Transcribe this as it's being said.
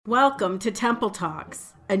Welcome to Temple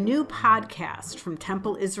Talks, a new podcast from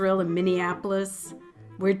Temple Israel in Minneapolis,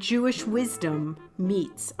 where Jewish wisdom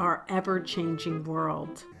meets our ever-changing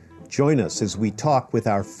world. Join us as we talk with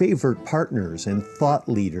our favorite partners and thought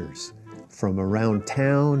leaders from around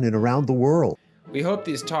town and around the world. We hope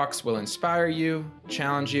these talks will inspire you,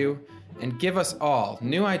 challenge you, and give us all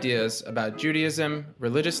new ideas about Judaism,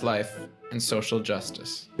 religious life, and social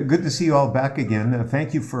justice. Good to see you all back again.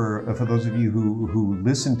 Thank you for those of you who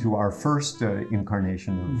listened to our first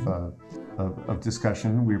incarnation of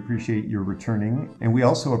discussion. We appreciate your returning, and we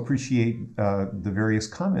also appreciate the various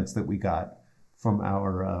comments that we got from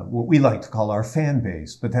our what we like to call our fan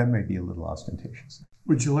base, but that may be a little ostentatious.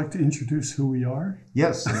 Would you like to introduce who we are?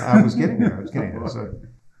 Yes, I was getting there. So,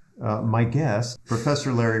 my guest,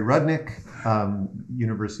 Professor Larry Rudnick,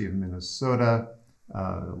 University of Minnesota,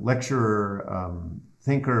 lecturer,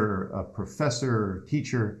 thinker, professor,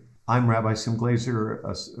 teacher. I'm Rabbi Sim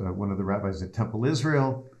Glazer, one of the rabbis at Temple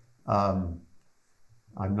Israel. I'm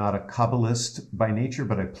not a Kabbalist by nature,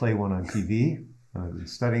 but I play one on TV. I've been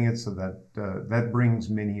studying it, so that brings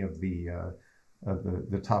many of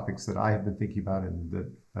the topics that I have been thinking about and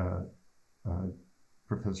that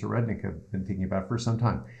Professor Rudnick have been thinking about for some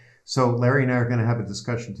time. So Larry and I are going to have a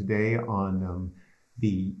discussion today on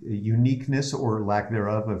the uniqueness or lack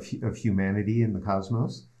thereof of humanity in the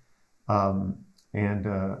cosmos,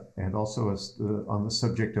 and also on the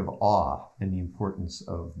subject of awe and the importance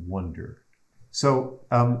of wonder. So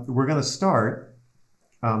we're going to start,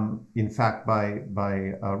 in fact,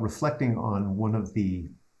 by reflecting on one of the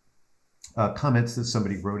comments that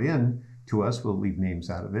somebody wrote in to us. We'll leave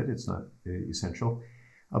names out of it. It's not essential.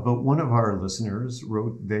 But one of our listeners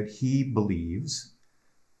wrote that he believes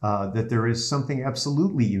that there is something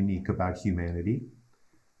absolutely unique about humanity,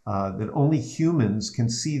 that only humans can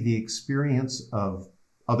see the experience of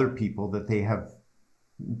other people that they have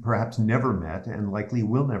perhaps never met and likely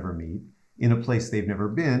will never meet in a place they've never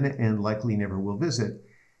been and likely never will visit,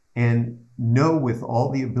 and know with all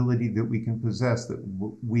the ability that we can possess that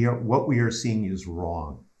what we are seeing is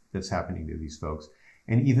wrong that's happening to these folks,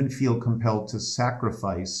 and even feel compelled to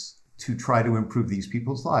sacrifice to try to improve these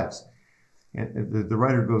people's lives. And the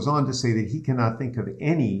writer goes on to say that he cannot think of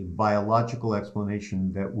any biological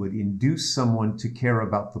explanation that would induce someone to care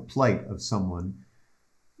about the plight of someone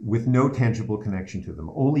with no tangible connection to them.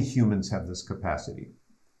 Only humans have this capacity.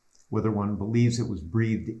 Whether one believes it was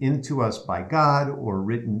breathed into us by God or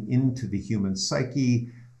written into the human psyche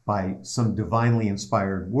by some divinely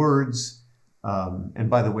inspired words. And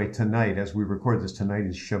by the way, tonight, as we record this, tonight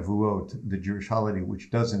is Shavuot, the Jewish holiday,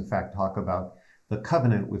 which does in fact talk about the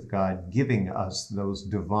covenant with God giving us those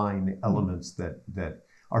divine elements that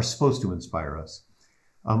are supposed to inspire us.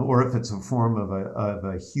 Or if it's a form of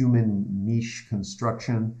a human niche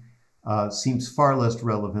construction, seems far less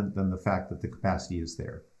relevant than the fact that the capacity is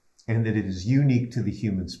there and that it is unique to the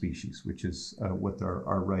human species, which is what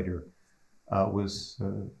our writer was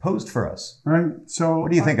posed for us. Right. So,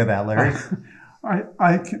 what do you think of that, Larry?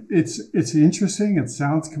 It's interesting. It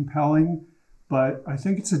sounds compelling, but I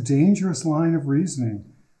think it's a dangerous line of reasoning.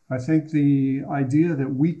 I think the idea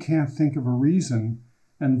that we can't think of a reason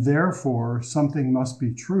and therefore something must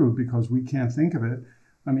be true because we can't think of it.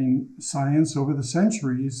 I mean, science over the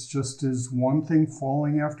centuries just is one thing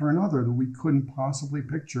falling after another that we couldn't possibly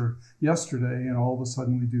picture yesterday, and all of a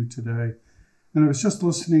sudden we do today. And I was just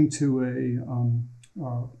listening to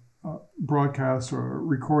a broadcast or a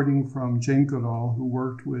recording from Jane Goodall, who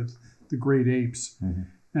worked with the great apes. Mm-hmm.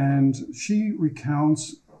 And she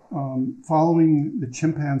recounts following the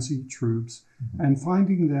chimpanzee troops mm-hmm. and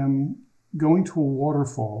finding them going to a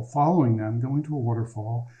waterfall,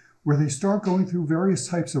 where they start going through various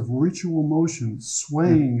types of ritual motions,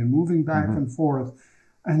 swaying mm-hmm. and moving back mm-hmm. and forth.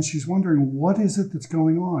 And she's wondering, what is it that's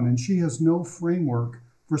going on? And she has no framework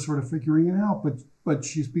for sort of figuring it out, but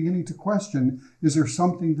she's beginning to question, is there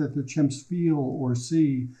something that the chimps feel or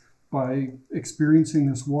see by experiencing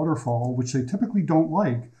this waterfall, which they typically don't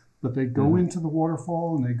like, but they go mm-hmm. into the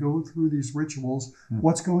waterfall and they go through these rituals. Mm-hmm.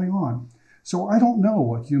 What's going on? So I don't know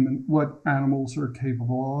what animals are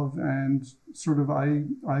capable of, and sort of I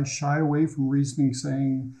shy away from reasoning,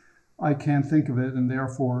 saying I can't think of it, and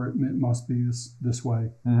therefore it must be this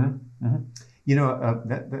way. Mm-hmm. Mm-hmm. You know,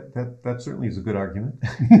 that certainly is a good argument.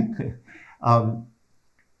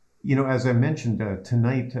 You know, as I mentioned,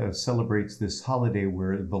 tonight celebrates this holiday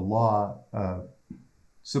where the law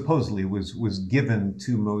supposedly was given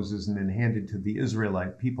to Moses and then handed to the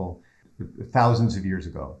Israelite people thousands of years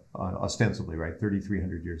ago, ostensibly, right?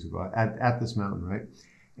 3,300 years ago at this mountain, right?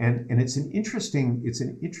 And it's an interesting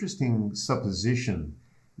supposition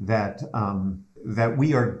that that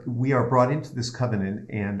we are brought into this covenant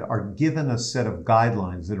and are given a set of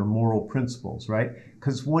guidelines that are moral principles, right?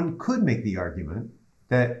 Because one could make the argument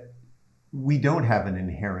that we don't have an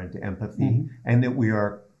inherent empathy and that we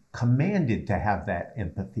are commanded to have that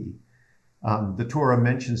empathy. The Torah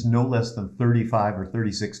mentions no less than 35 or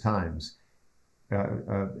 36 times,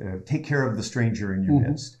 take care of the stranger in your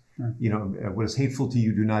midst. You know, what is hateful to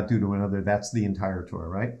you, do not do to another. That's the entire Torah,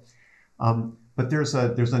 right? But there's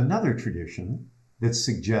another tradition that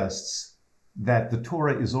suggests that the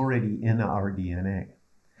Torah is already in our DNA,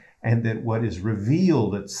 and that what is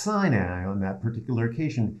revealed at Sinai on that particular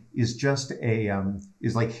occasion is just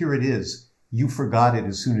is like, here it is. You forgot it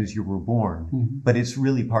as soon as you were born, but it's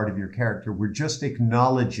really part of your character. We're just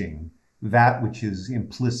acknowledging that which is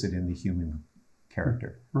implicit in the human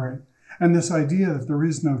character. Right. And this idea that there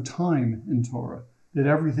is no time in Torah, that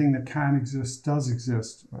everything that can exist does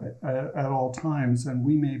exist at all times, and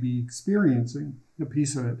we may be experiencing a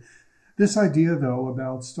piece of it. This idea, though,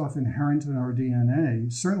 about stuff inherent in our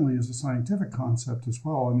DNA certainly is a scientific concept as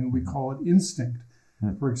well. I mean, we call it instinct,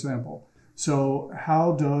 for example. So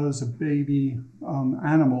how does a baby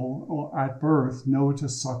animal at birth know to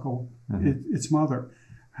suckle its mother?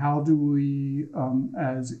 How do we,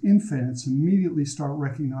 as infants, immediately start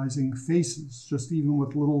recognizing faces, just even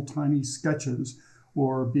with little tiny sketches,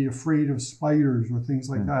 or be afraid of spiders or things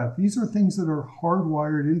like that? These are things that are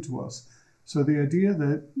hardwired into us. So the idea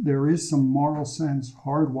that there is some moral sense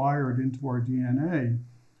hardwired into our DNA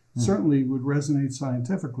certainly would resonate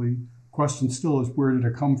scientifically. Question still is, where did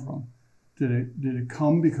it come from? Did it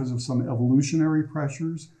come because of some evolutionary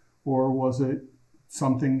pressures, or was it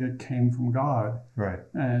something that came from God? Right.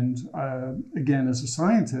 And again, as a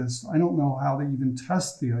scientist, I don't know how to even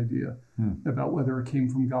test the idea about whether it came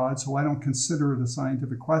from God, so I don't consider it a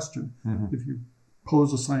scientific question. If you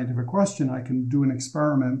pose a scientific question, I can do an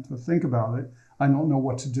experiment to think about it. I don't know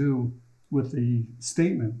what to do with the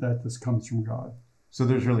statement that this comes from God. So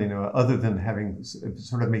there's really no, other than having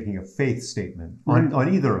sort of making a faith statement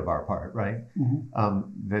on either of our part, right?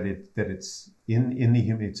 That it's in the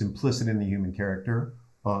human, it's implicit in the human character.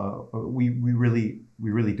 We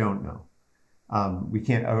really don't know. We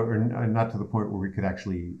can't, or not to the point where we could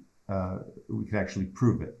actually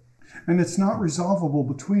prove it. And it's not resolvable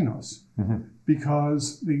between us,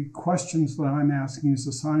 because the questions that I'm asking as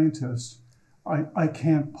a scientist, I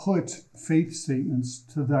can't put faith statements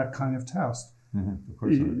to that kind of test. Of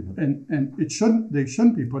course not. And they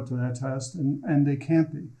shouldn't be put to that test, and they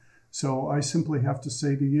can't be. So I simply have to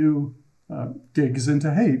say to you, digs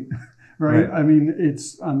into hate, right? I mean,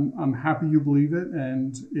 I'm happy you believe it,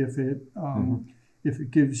 and if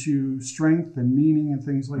it gives you strength and meaning and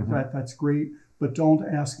things like that, that's great. But don't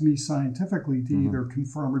ask me scientifically to either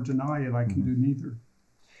confirm or deny it. I can do neither.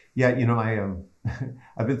 Yeah, you know,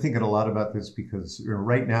 I've been thinking a lot about this because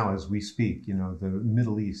right now, as we speak, you know, the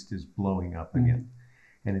Middle East is blowing up again,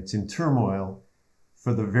 and it's in turmoil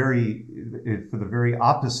for the very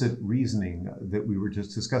opposite reasoning that we were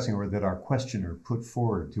just discussing, or that our questioner put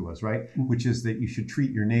forward to us, right? Which is that you should treat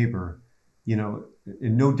your neighbor, you know,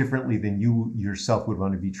 no differently than you yourself would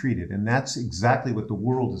want to be treated, and that's exactly what the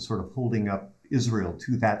world is sort of holding up Israel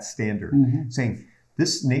to, that standard, saying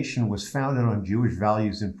this nation was founded on Jewish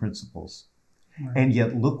values and principles. And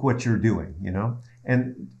yet, look what you're doing, you know?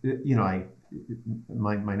 And, you know,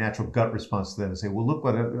 my natural gut response to that is say, well, look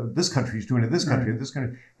what this country is doing in this country, this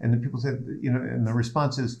country. And then people said, you know, and the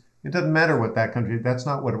response is, it doesn't matter what that country, that's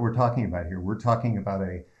not what we're talking about here. We're talking about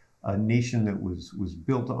a nation that was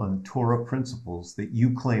built on Torah principles that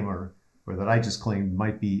you claim or that I just claimed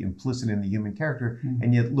might be implicit in the human character.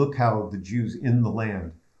 And yet, look how the Jews in the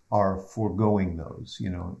land are foregoing those, you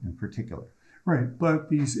know, in particular. Right, but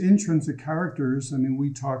these intrinsic characters, I mean,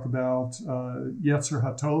 we talk about Yetzer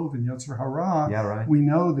HaTov and Yetzer Hara. Yeah, right. We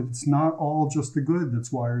know that it's not all just the good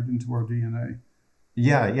that's wired into our DNA.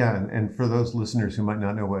 Yeah. And for those listeners who might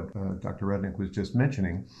not know what Dr. Rudnick was just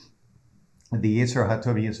mentioning, the Yetzer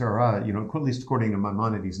HaTov, Yetzer Hara, you know, at least according to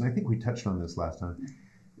Maimonides, and I think we touched on this last time,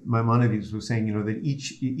 Maimonides was saying, you know, that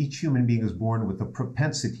each human being is born with a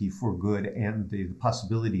propensity for good and the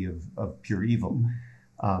possibility of pure evil.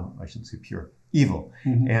 I shouldn't say pure, evil.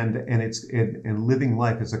 And living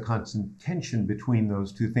life is a constant tension between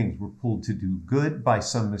those two things. We're pulled to do good by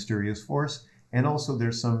some mysterious force, and also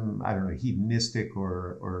there's some, I don't know, hedonistic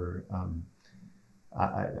or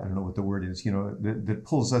I don't know what the word is, you know, that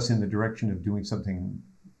pulls us in the direction of doing something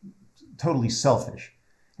totally selfish.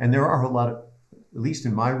 And there are a lot of, at least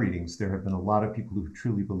in my readings, there have been a lot of people who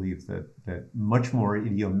truly believe that much more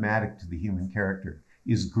idiomatic to the human character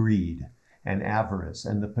is greed and avarice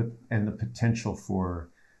and the potential for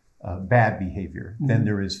bad behavior than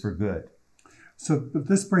there is for good. But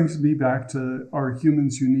this brings me back to, are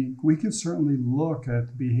humans unique? We can certainly look at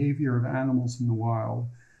the behavior of animals in the wild.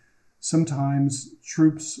 Sometimes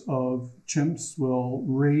troops of chimps will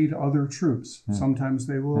raid other troops. Sometimes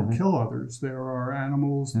they will kill others. There are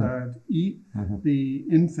animals that eat the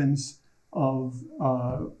infants of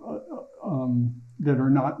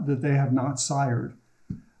that they have not sired.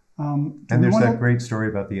 And there's that great story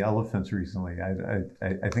about the elephants recently.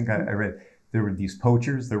 I think I read there were these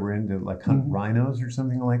poachers that were into like hunt rhinos or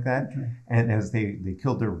something like that. Okay. And as they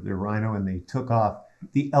killed their rhino and they took off,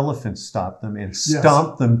 the elephants stopped them and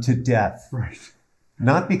stomped them to death. Right.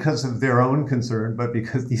 Not because of their own concern, but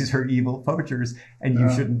because these are evil poachers and you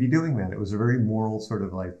shouldn't be doing that. It was a very moral sort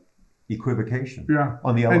of like equivocation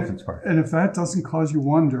on the elephant's part. And if that doesn't cause you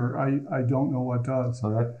wonder, I don't know what does.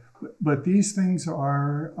 But these things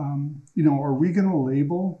are, are we going to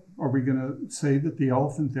label? Are we going to say that the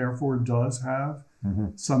elephant therefore does have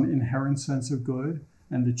some inherent sense of good?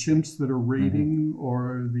 And the chimps that are raiding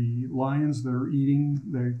or the lions that are eating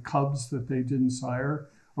the cubs that they didn't sire,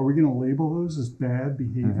 are we going to label those as bad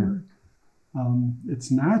behavior?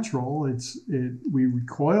 It's natural. We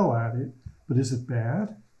recoil at it, but is it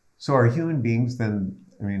bad? So are human beings then,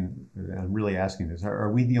 I mean, I'm really asking this,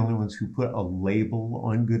 are we the only ones who put a label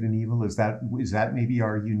on good and evil? Is that maybe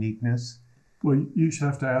our uniqueness? Well, you should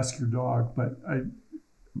have to ask your dog, but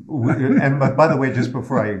But by the way, just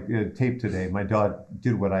before I taped today, my dog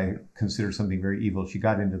did what I consider something very evil. She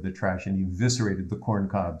got into the trash and eviscerated the corn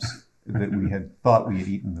cobs that we had thought we had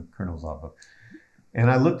eaten the kernels off of. And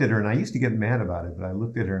I looked at her, and I used to get mad about it, but I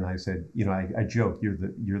looked at her and I said, I joked, you're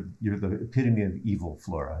the epitome of evil,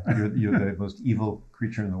 Flora. You're the most evil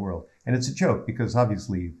creature in the world. And it's a joke because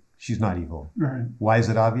obviously she's not evil. Right. Why is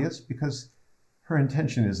it obvious? Because her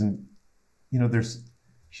intention isn't,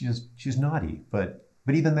 she's naughty, but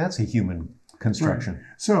even that's a human construction. Right.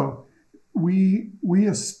 So we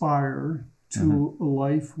aspire to a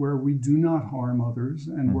life where we do not harm others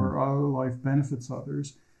and where our life benefits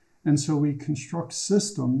others. And so we construct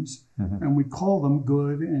systems and we call them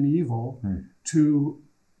good and evil to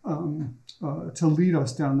lead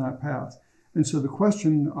us down that path. And so the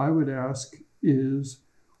question I would ask is,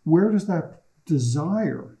 where does that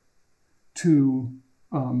desire to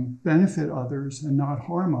benefit others and not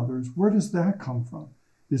harm others, where does that come from?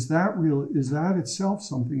 Is that real? Is that itself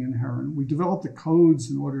something inherent? We develop the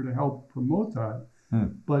codes in order to help promote that,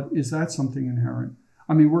 but is that something inherent?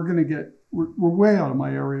 I mean, we're way out of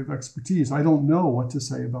my area of expertise. I don't know what to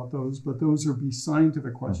say about those, but those are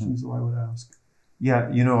scientific questions that I would ask.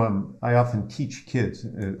 Yeah, I often teach kids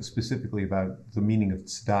specifically about the meaning of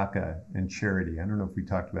tzedakah and charity. I don't know if we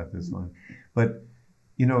talked about this long, but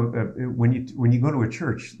when you go to a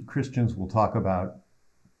church, Christians will talk about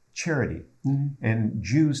charity, and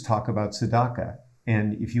Jews talk about tzedakah.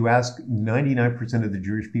 And if you ask 99% of the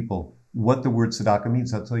Jewish people what the word tzedakah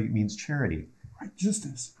means, they'll tell you it means charity.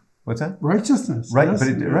 Righteousness. What's that? Righteousness. Right, yes, but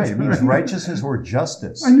it means righteousness or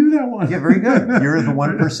justice. I knew that one. Yeah, very good. You're the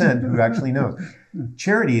 1% who actually knows.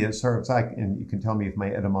 Charity is sort of like, and you can tell me if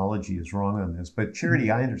my etymology is wrong on this, but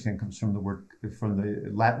charity, I understand, comes from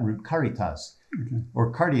the Latin root caritas,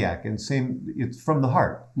 or cardiac, and it's from the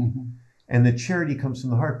heart. And the charity comes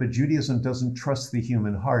from the heart, but Judaism doesn't trust the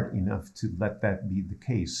human heart enough to let that be the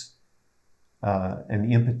case, and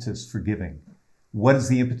the impetus for giving. What is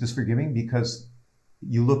the impetus for giving? Because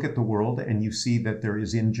you look at the world and you see that there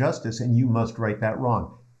is injustice and you must right that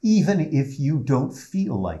wrong, even if you don't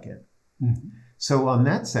feel like it. So on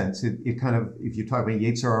that sense, it kind of, if you talk about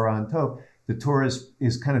Yetzer Hara and Tov, the Torah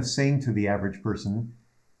is kind of saying to the average person,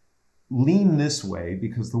 lean this way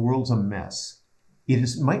because the world's a mess.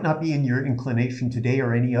 Might not be in your inclination today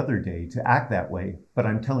or any other day to act that way, but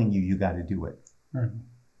I'm telling you, you got to do it. Right.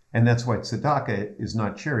 And that's why tzedakah is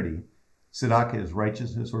not charity. Tzedakah is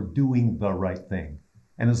righteousness or doing the right thing.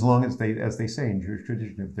 And as long as they say in Jewish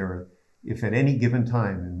tradition, if at any given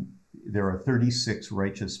time there are 36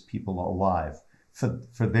 righteous people alive,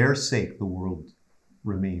 for their sake the world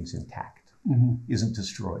remains intact, isn't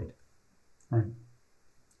destroyed. Right.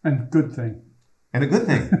 And good thing. And a good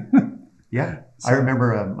thing. Yeah. I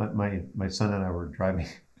remember my son and I were driving.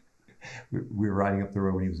 We were riding up the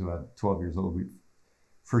road when he was about 12 years old.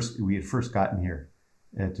 We had first gotten here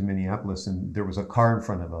to Minneapolis, and there was a car in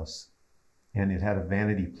front of us, and it had a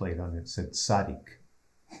vanity plate on it that said Tzaddik.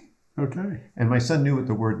 Okay. And my son knew what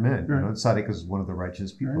the word meant. Right. Tzaddik is one of the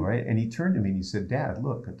righteous people, right? And he turned to me and he said, "Dad,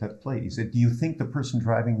 look at that plate." He said, "Do you think the person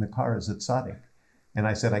driving the car is a tzaddik?" And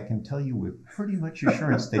I said, "I can tell you with pretty much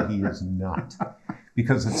assurance that he is not,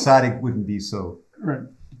 because a tzaddik wouldn't be so." Right.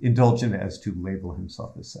 indulgent as to label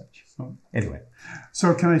himself as such. So, Anyway,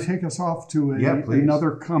 so can I take us off to please.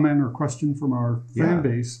 another comment or question from our fan Yeah.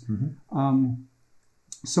 base? Mhm.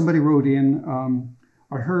 Somebody wrote in,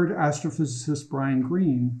 I heard astrophysicist Brian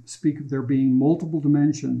Greene speak of there being multiple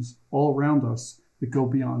dimensions all around us that go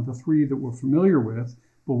beyond the three that we're familiar with,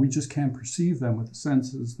 but we just can't perceive them with the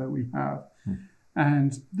senses that we have.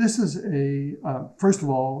 And this is first of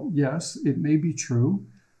all, yes, it may be true.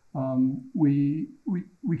 We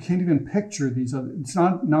can't even picture these other, it's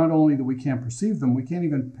not only that we can't perceive them, we can't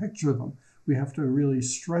even picture them. We have to really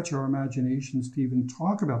stretch our imaginations to even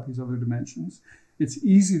talk about these other dimensions. It's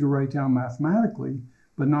easy to write down mathematically,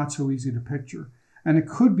 but not so easy to picture. And it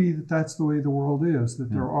could be that that's the way the world is,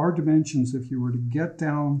 that there are dimensions, if you were to get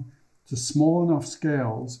down to small enough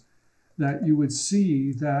scales, that you would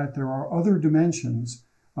see that there are other dimensions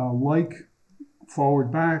like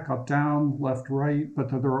forward, back, up, down, left, right, but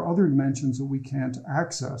that there are other dimensions that we can't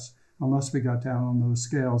access unless we got down on those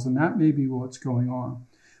scales. And that may be what's going on.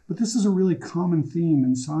 But this is a really common theme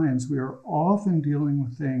in science. We are often dealing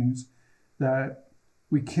with things that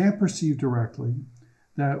we can't perceive directly,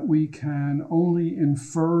 that we can only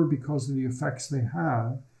infer because of the effects they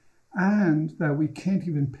have, and that we can't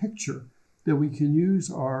even picture, that we can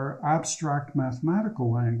use our abstract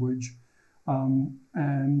mathematical language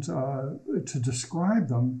and to describe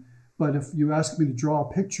them. But if you ask me to draw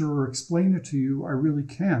a picture or explain it to you, I really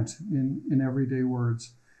can't in everyday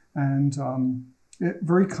words. And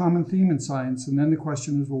very common theme in science. And then the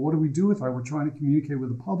question is, well, what do we do with that? We're trying to communicate with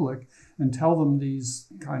the public and tell them these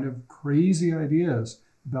kind of crazy ideas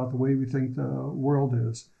about the way we think the world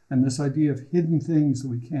is. And this idea of hidden things that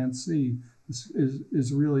we can't see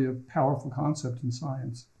is really a powerful concept in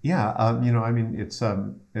science. Yeah, I mean, it's,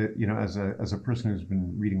 as a person who's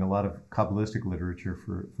been reading a lot of Kabbalistic literature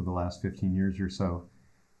for the last 15 years or so,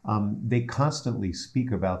 they constantly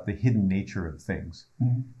speak about the hidden nature of things.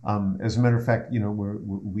 Mm-hmm. As a matter of fact,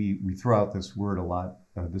 we throw out this word a lot,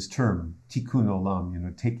 this term, tikkun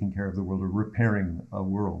olam, taking care of the world or repairing a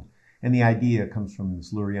world. And the idea comes from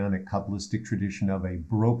this Lurianic Kabbalistic tradition of a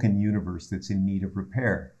broken universe that's in need of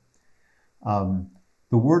repair.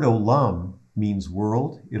 The word olam means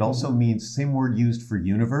world. It also means the same word used for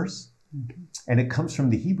universe. Okay. And it comes from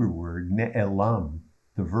the Hebrew word ne'elam,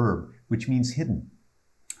 the verb, which means hidden.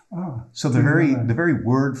 So the very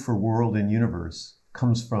word for world and universe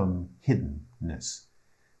comes from hiddenness,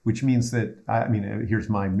 which means that, here's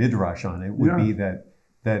my midrash on it, would be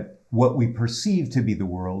that what we perceive to be the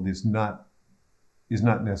world is not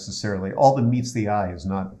necessarily, all that meets the eye is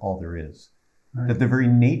not all there is. Right. That the very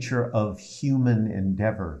nature of human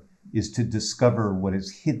endeavor is to discover what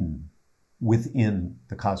is hidden within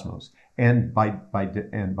the cosmos. And by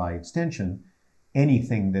extension,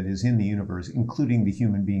 anything that is in the universe, including the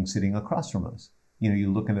human being sitting across from us. You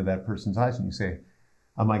look into that person's eyes and you say,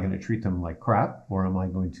 am I going to treat them like crap? Or am I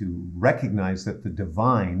going to recognize that the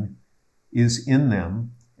divine is in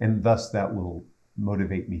them, and thus that will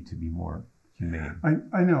motivate me to be more humane?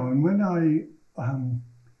 I know. And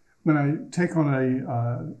when I take on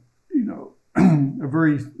a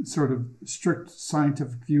very sort of strict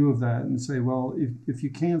scientific view of that and say, well, if you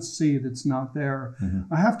can't see it, it's not there.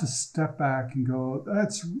 Mm-hmm. I have to step back and go,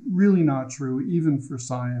 that's really not true, even for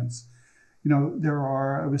science.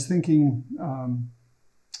 I was thinking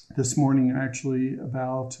this morning actually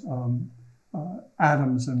about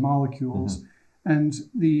atoms and molecules. Mm-hmm. And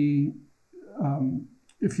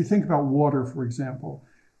if you think about water, for example,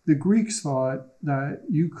 the Greeks thought that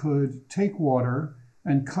you could take water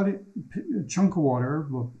and cut it, a chunk of water,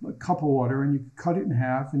 a cup of water, and you could cut it in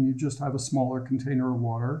half, and you just have a smaller container of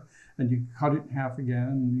water, and you cut it in half again,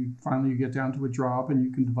 and finally you get down to a drop, and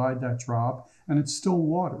you can divide that drop, and it's still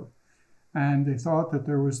water. And they thought that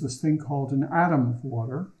there was this thing called an atom of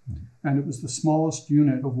water, and it was the smallest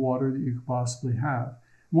unit of water that you could possibly have.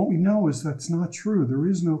 And what we know is that's not true. There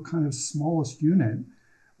is no kind of smallest unit.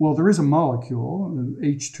 Well, there is a molecule,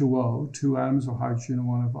 H2O, 2 atoms of hydrogen and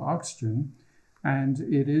 1 of oxygen, and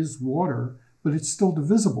it is water, but it's still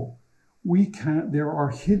divisible. There are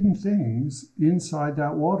hidden things inside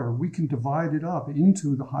that water. We can divide it up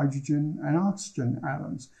into the hydrogen and oxygen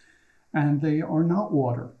atoms, and they are not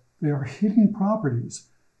water. They are hidden properties.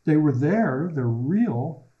 They were there, they're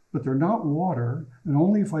real, but they're not water, and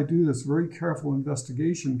only if I do this very careful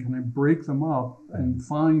investigation can I break them up and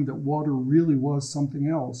find that water really was something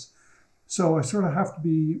else. So I sort of have to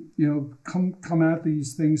be, come at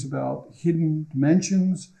these things about hidden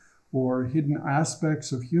dimensions or hidden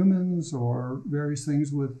aspects of humans or various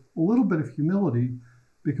things with a little bit of humility,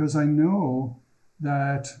 because I know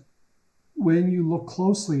that when you look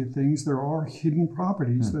closely at things, there are hidden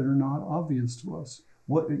properties that are not obvious to us.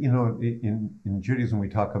 What, in Judaism, we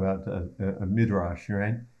talk about a midrash,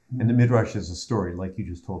 right? And the midrash is a story, like you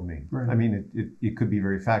just told me. Right. I mean, it could be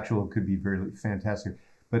very factual, it could be very fantastic,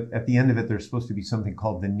 but at the end of it, there's supposed to be something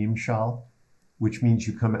called the nimshal, which means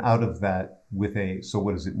you come out of that with so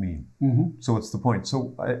what does it mean? So what's the point?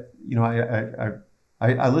 So,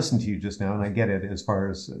 I listened to you just now, and I get it as far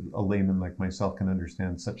as a layman like myself can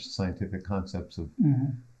understand such scientific concepts of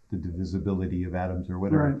the divisibility of atoms or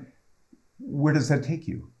whatever. Right. Where does that take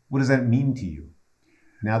you? What does that mean to you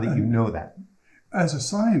now that you know that? As a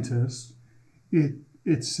scientist,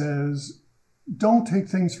 it says, don't take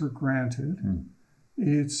things for granted.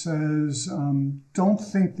 It says, don't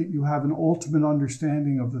think that you have an ultimate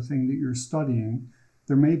understanding of the thing that you're studying.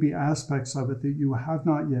 There may be aspects of it that you have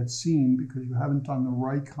not yet seen because you haven't done the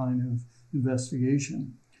right kind of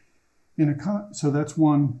investigation. So that's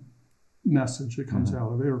one message that comes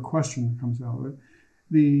out of it, or question that comes out of it.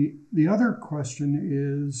 The other question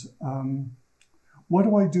is, what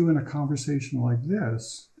do I do in a conversation like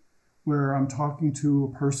this, where I'm talking to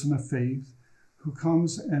a person of faith who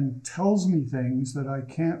comes and tells me things that I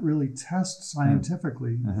can't really test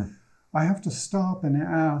scientifically? I have to stop and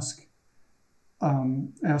ask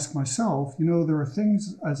myself, there are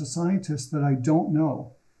things as a scientist that I don't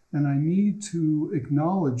know, and I need to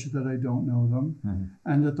acknowledge that I don't know them,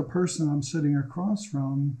 and that the person I'm sitting across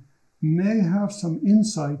from may have some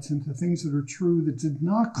insights into things that are true that did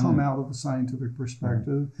not come out of a scientific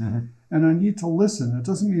perspective, and I need to listen. It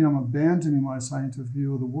doesn't mean I'm abandoning my scientific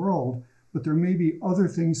view of the world, but there may be other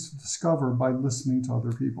things to discover by listening to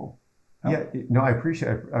other people. Yeah, no, I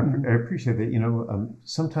appreciate that.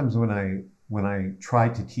 Sometimes when I try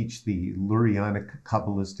to teach the Lurianic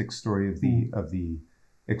Kabbalistic story of the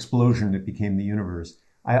explosion that became the universe,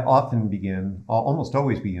 I often almost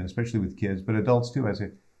always begin, especially with kids, but adults too, I say,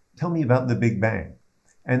 tell me about the Big Bang.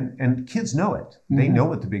 And kids know it. They know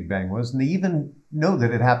what the Big Bang was, and they even know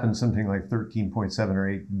that it happened something like 13.7 or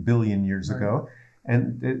 8 billion years ago.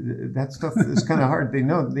 And that stuff is kind of hard. They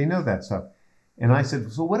know that stuff. And I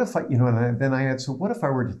said, so what if so what if I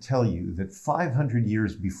were to tell you that 500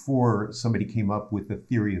 years before somebody came up with the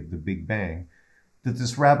theory of the Big Bang, that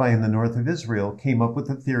this rabbi in the north of Israel came up with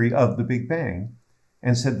the theory of the Big Bang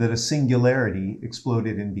and said that a singularity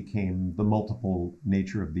exploded and became the multiple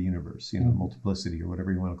nature of the universe, multiplicity or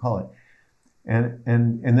whatever you want to call it. And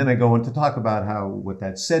then I go on to talk about what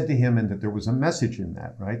that said to him, and that there was a message in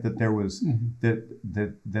that, right? That there was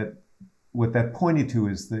that what that pointed to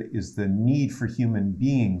is the need for human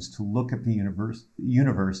beings to look at the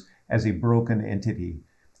universe as a broken entity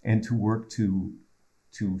and to work to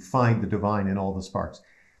find the divine in all the sparks.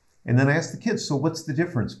 And then I asked the kids, so what's the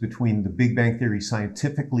difference between the Big Bang Theory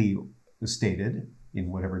scientifically stated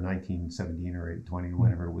in whatever 1917 or 820 or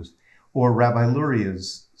whatever it was, or Rabbi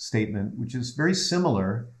Luria's statement, which is very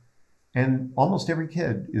similar, and almost every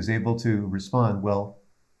kid is able to respond, well,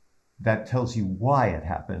 that tells you why it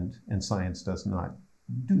happened, and science does not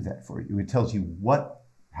do that for you. It tells you what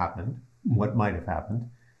happened, what might have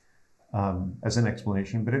happened, as an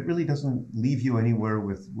explanation, but it really doesn't leave you anywhere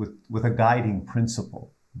with a guiding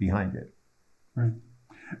principle behind it. Right.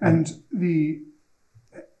 And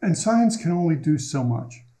science can only do so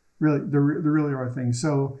much. Really, there really are things.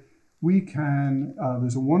 So we can,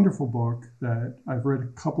 there's a wonderful book that I've read a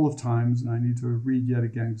couple of times, and I need to read yet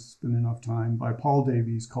again because it's been enough time, by Paul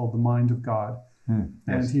Davies, called The Mind of God.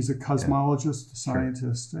 And he's a cosmologist, a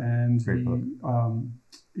scientist, and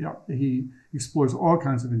he explores all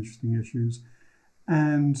kinds of interesting issues.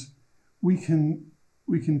 And we can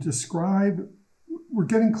describe, we're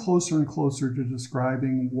getting closer and closer to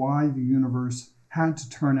describing why the universe had to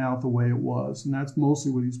turn out the way it was. And that's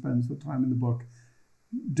mostly what he spends the time in the book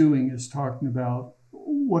doing, is talking about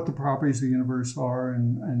what the properties of the universe are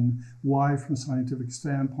and why, from a scientific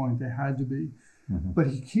standpoint, they had to be. But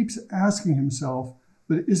he keeps asking himself,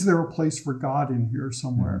 but is there a place for God in here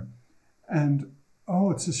somewhere? And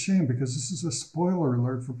it's a shame, because this is a spoiler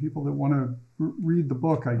alert for people that want to read the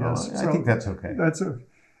book, I guess. I think that's okay.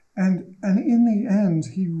 And in the end,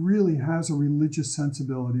 he really has a religious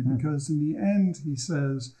sensibility, because in the end, he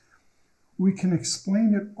says, we can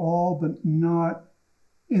explain it all, but not,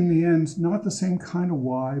 in the end, not the same kind of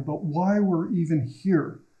why, but why we're even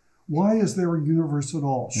here. Why is there a universe at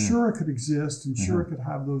all? Sure, it could exist, and sure, it could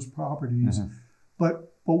have those properties, but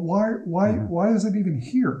why is it even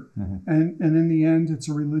here? And in the end, it's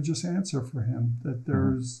a religious answer for him, that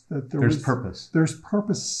there's purpose. There's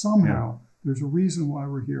purpose somehow. There's a reason why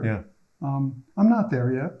we're here. Yeah. I'm not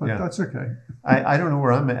there yet, but that's okay. I don't know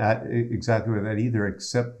where I'm at exactly with that either,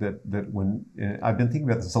 except that when I've been thinking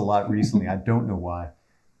about this a lot recently. I don't know why,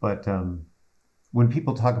 but when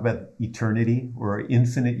people talk about eternity or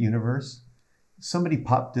infinite universe, somebody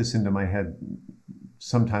popped this into my head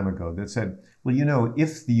some time ago that said, well, you know,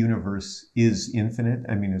 if the universe is infinite,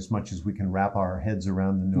 I mean, as much as we can wrap our heads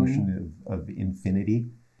around the notion of infinity,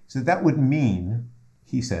 so that would mean,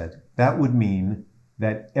 he said, that would mean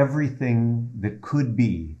that everything that could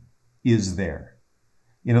be is there.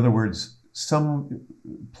 In other words, some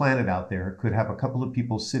planet out there could have a couple of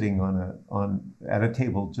people sitting at a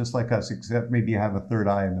table just like us, except maybe I have a third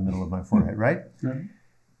eye in the middle of my forehead, right? Right.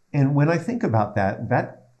 And when I think about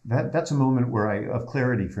that's a moment of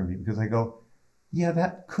clarity for me, because I go, yeah,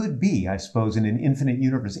 that could be, I suppose, in an infinite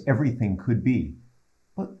universe, everything could be.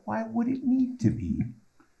 But why would it need to be?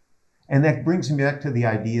 And that brings me back to the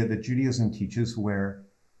idea that Judaism teaches where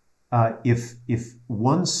if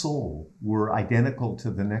one soul were identical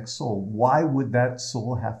to the next soul, why would that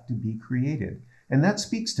soul have to be created? And that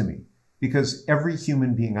speaks to me, because every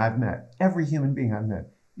human being I've met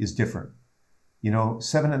is different. You know,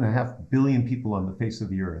 7.5 billion people on the face of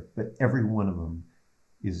the earth, but every one of them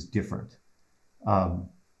is different.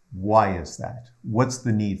 Why is that? What's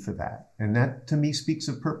the need for that? And that, to me, speaks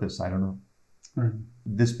of purpose. I don't know. Right.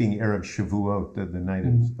 This being Erev Shavuot, the night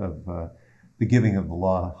of the giving of the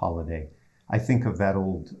law holiday, I think of that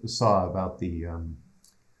old saw about the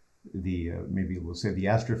maybe we'll say the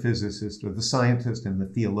astrophysicist or the scientist and the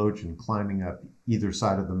theologian climbing up either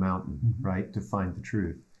side of the mountain, right, to find the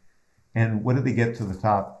truth. And when do they get to the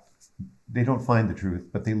top? They don't find the truth,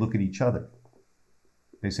 but they look at each other.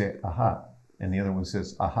 They say, aha. And the other one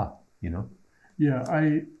says, aha, you know? Yeah,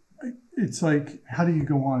 it's like, how do you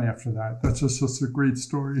go on after that? That's just a great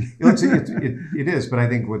story. It is, but I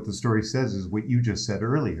think what the story says is what you just said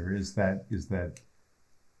earlier, is that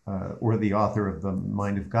or the author of The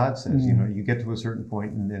Mind of God says, you know, you get to a certain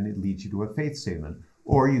point and then it leads you to a faith statement.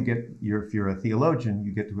 Or if you're a theologian,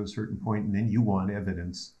 you get to a certain point and then you want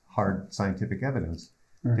evidence, hard scientific evidence,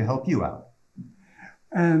 to help you out.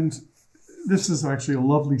 And this is actually a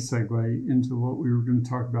lovely segue into what we were going to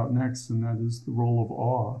talk about next, and that is the role of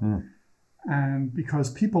awe. And because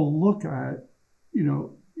people look at, you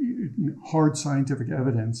know, hard scientific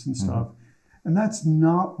evidence and stuff, and that's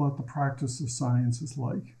not what the practice of science is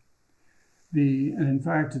like. And in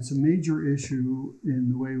fact, it's a major issue in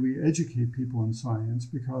the way we educate people in science,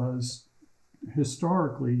 because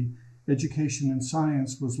historically, education in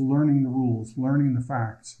science was learning the rules, learning the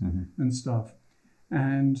facts and stuff.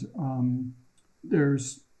 And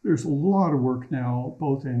there's a lot of work now,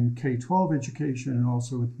 both in K-12 education and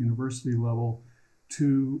also at the university level,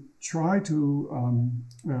 to try to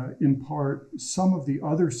impart some of the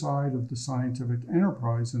other side of the scientific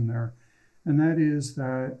enterprise in there. And that is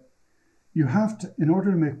that you have to, in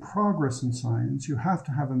order to make progress in science, you have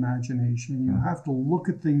to have imagination. You have to look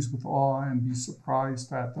at things with awe and be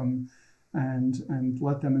surprised at them, and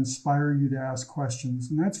let them inspire you to ask questions.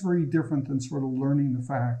 And that's very different than sort of learning the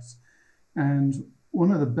facts. And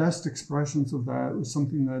one of the best expressions of that was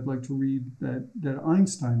something that I'd like to read that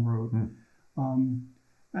Einstein wrote.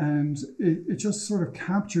 And it just sort of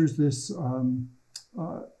captures this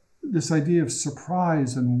idea of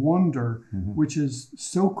surprise and wonder, which is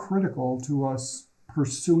so critical to us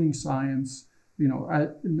pursuing science, you know,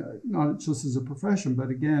 not just as a profession, but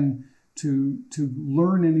again, to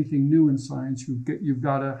learn anything new in science, you've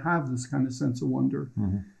got to have this kind of sense of wonder.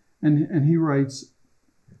 And he writes,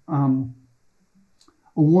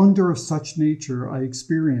 a wonder of such nature I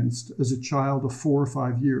experienced as a child of 4 or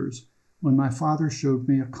 5 years when my father showed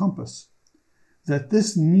me a compass. That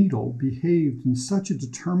this needle behaved in such a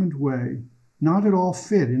determined way, not at all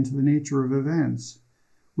fit into the nature of events,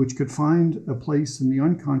 which could find a place in the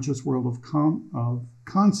unconscious world of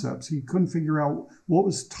concepts. He couldn't figure out what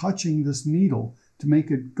was touching this needle to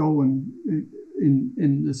make it go in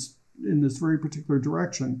this very particular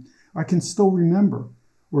direction. I can still remember,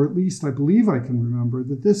 or at least I believe I can remember,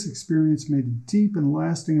 that this experience made a deep and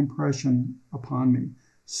lasting impression upon me.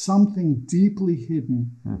 Something deeply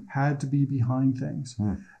hidden had to be behind things.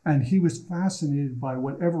 And he was fascinated by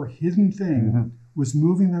whatever hidden thing was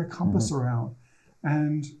moving that compass around.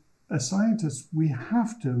 And as scientists, we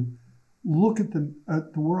have to look at the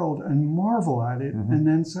world and marvel at it, and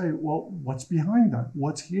then say, well, what's behind that?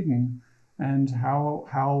 What's hidden? And how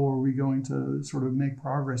are we going to sort of make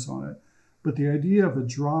progress on it? But the idea of a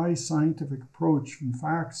dry scientific approach from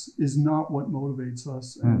facts is not what motivates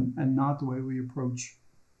us, and not the way we approach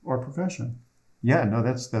our profession. Yeah, no,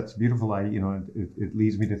 that's beautiful. It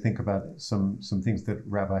leads me to think about some things that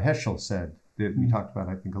Rabbi Heschel said that we talked about,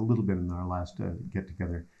 I think, a little bit in our last get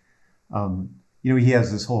together. He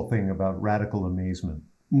has this whole thing about radical amazement.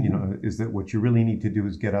 Is that what you really need to do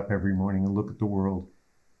is get up every morning and look at the world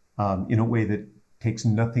in a way that takes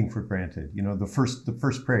nothing for granted. You know, the first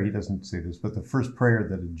prayer, he doesn't say this, but the first prayer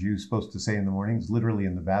that a Jew's supposed to say in the morning is literally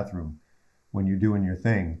in the bathroom when you're doing your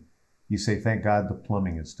thing. You say, thank God the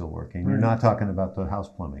plumbing is still working. Right. You're not talking about the house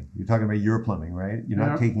plumbing. You're talking about your plumbing, right? You're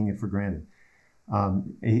not taking it for granted.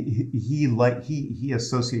 He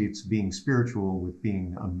associates being spiritual with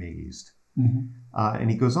being amazed. Mm-hmm.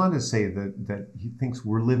 And he goes on to say that he thinks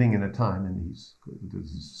we're living in a time, and this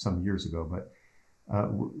is some years ago, but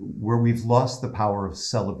where we've lost the power of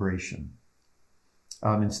celebration.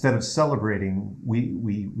 Instead of celebrating,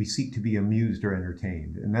 we seek to be amused or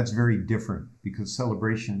entertained. And that's very different, because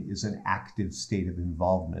celebration is an active state of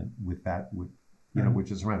involvement with that,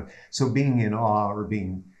 which is around it. So being in awe or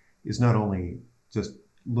is not only just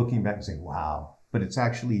looking back and saying, wow, but it's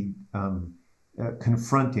actually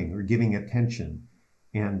confronting or giving attention.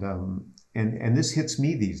 And this hits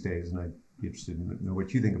me these days, and I'd be interested in know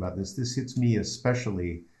what you think about this. This hits me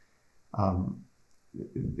especially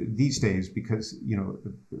these days, because, you know,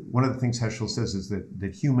 one of the things Heschel says is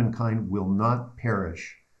that humankind will not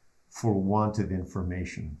perish for want of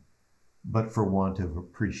information, but for want of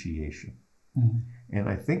appreciation. Mm-hmm. And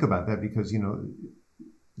I think about that because, you know,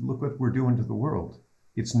 look what we're doing to the world.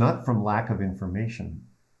 It's not from lack of information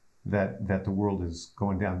that the world is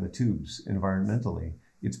going down the tubes environmentally.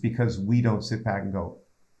 It's because we don't sit back and go,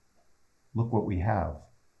 look what we have.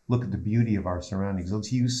 Look at the beauty of our surroundings.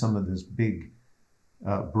 Let's use some of this big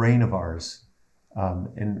brain of ours and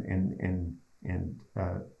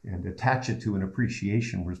attach it to an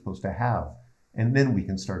appreciation we're supposed to have. And then we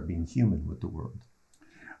can start being human with the world.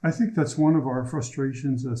 I think that's one of our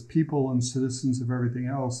frustrations as people and citizens of everything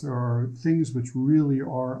else. There are things which really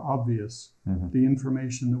are obvious, mm-hmm. the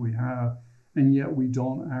information that we have, and yet we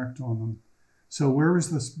don't act on them. So where is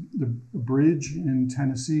this? The bridge in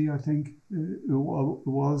Tennessee, I think it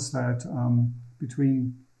was that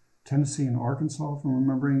between Tennessee and Arkansas, if I'm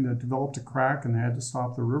remembering, that developed a crack and they had to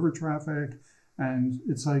stop the river traffic. And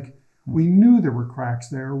it's like, we knew there were cracks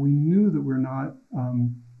there. We knew that we're not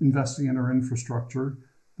investing in our infrastructure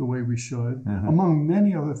the way we should, mm-hmm. among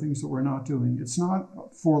many other things that we're not doing. It's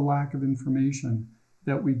not for lack of information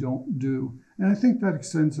that we don't do. And I think that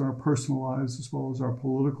extends to our personal lives as well as our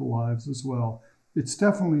political lives as well. It's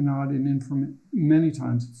definitely not many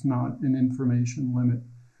times it's not an information limit.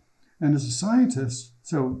 And as a scientist,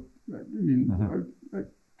 so I mean, mm-hmm. I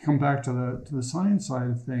come back to the science side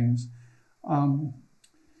of things.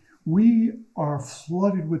 We are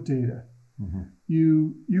flooded with data. Mm-hmm.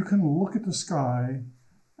 You can look at the sky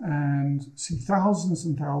and see thousands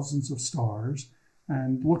and thousands of stars,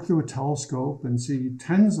 and look through a telescope and see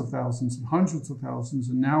tens of thousands and hundreds of thousands.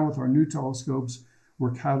 And now with our new telescopes,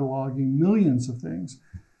 we're cataloging millions of things.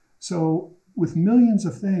 So with millions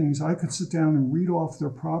of things, I could sit down and read off their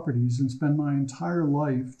properties and spend my entire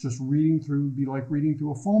life just reading through, be like reading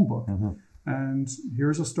through a phone book. Mm-hmm. And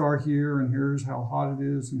here's a star here, and here's how hot it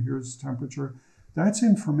is, and here's temperature. That's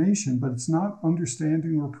information, but it's not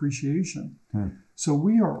understanding or appreciation. Mm. So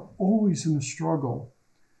we are always in a struggle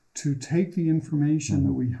to take the information mm-hmm.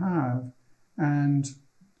 that we have and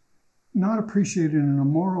not appreciate it in a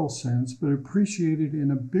moral sense, but appreciate it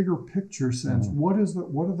in a bigger picture sense. Mm-hmm.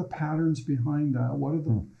 What are the patterns behind that?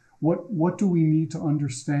 What do we need to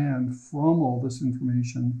understand from all this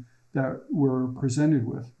information that we're presented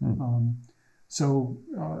with? Mm-hmm. Go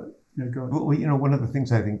ahead. Well, you know, one of the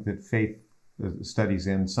things I think that faith studies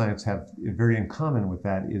and science have very in common with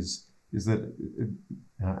that is that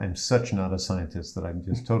I'm such not a scientist that I'm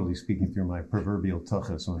just totally speaking through my proverbial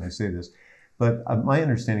tuchus when I say this. But my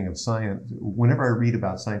understanding of science, whenever I read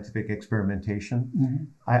about scientific experimentation,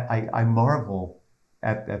 mm-hmm. I marvel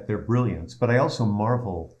at their brilliance, but I also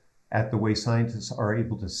marvel at the way scientists are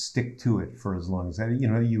able to stick to it for as long as that. You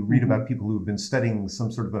know, you read mm-hmm. about people who have been studying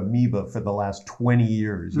some sort of amoeba for the last 20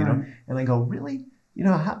 years, you right. know, and I go, really? You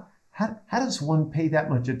know, how does one pay that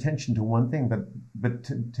much attention to one thing? But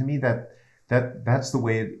to me, that's the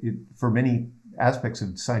way it for many aspects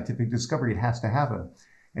of scientific discovery, it has to happen.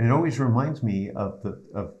 And it always reminds me of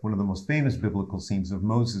one of the most famous biblical scenes of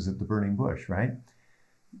Moses at the burning bush, right?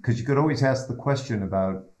 Because you could always ask the question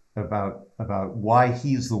about why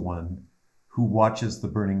he's the one who watches the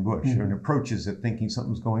burning bush mm-hmm. and approaches it thinking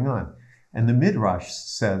something's going on. And the Midrash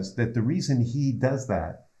says that the reason he does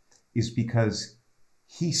that is because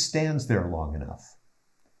he stands there long enough.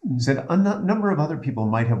 Mm-hmm. Said a number of other people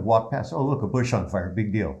might have walked past, oh, look, a bush on fire,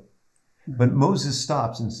 big deal. Mm-hmm. But Moses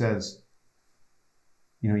stops and says,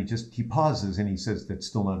 you know, he pauses and he says, that's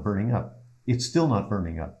still not burning up. It's still not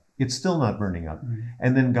burning up. It's still not burning up. Mm-hmm.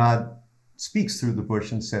 And then God speaks through the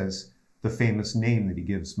bush and says the famous name that he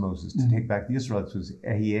gives Moses to mm-hmm. take back the Israelites was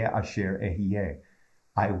Ehyeh Asher Ehyeh.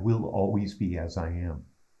 I will always be as I am,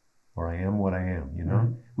 or I am what I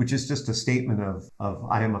am, which is just a statement of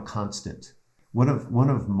I am a constant. One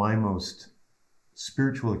of my most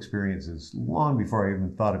spiritual experiences, long before I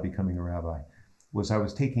even thought of becoming a rabbi, was I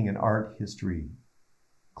was taking an art history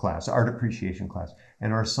class, art appreciation class,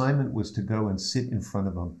 and our assignment was to go and sit in front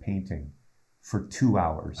of a painting for 2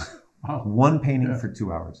 hours. Wow. One painting for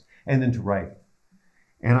 2 hours, and then to write.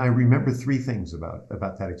 And I remember three things about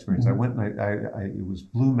that experience. I went and it was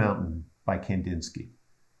Blue Mountain by Kandinsky.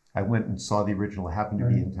 I went and saw the original. I happened to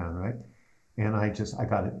be in town, right? And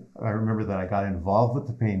I remember that I got involved with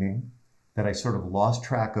the painting, that I sort of lost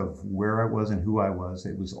track of where I was and who I was.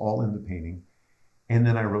 It was all in the painting. And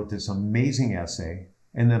then I wrote this amazing essay,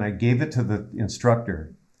 and then I gave it to the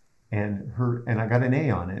instructor, and I got an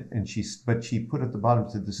A on it. And she put at the bottom,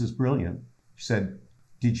 said, "This is brilliant." She said,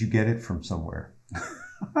 "Did you get it from somewhere?"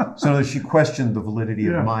 So she questioned the validity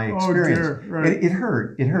of my experience. Oh, dear. Right. It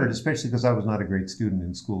hurt, especially because I was not a great student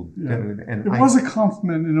in school. Yeah. And it was a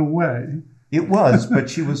compliment in a way. It was, but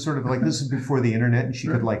she was sort of like, this is before the internet, and she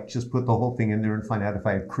could like just put the whole thing in there and find out if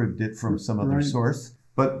I had cribbed it from some other source.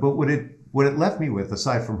 But what it left me with,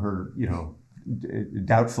 aside from her,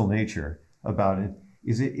 doubtful nature about it,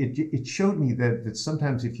 is it showed me that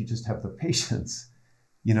sometimes if you just have the patience,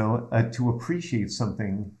 to appreciate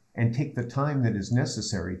something and take the time that is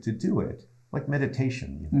necessary to do it, like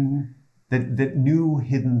meditation, that new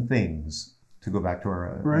hidden things, to go back to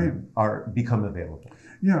our become available.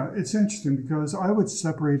 Yeah, it's interesting because I would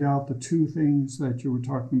separate out the two things that you were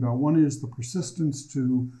talking about. One is the persistence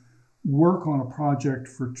to work on a project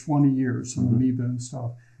for 20 years, some amoeba and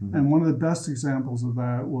stuff. And one of the best examples of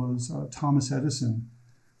that was Thomas Edison,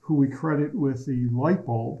 who we credit with the light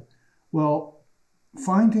bulb. Well,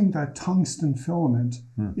 finding that tungsten filament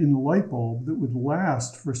in the light bulb that would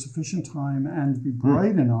last for sufficient time and be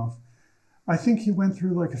bright enough, I think he went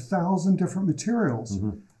through like 1,000 different materials.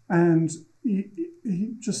 And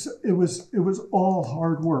it was all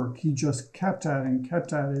hard work. He just kept at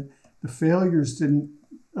it. The failures didn't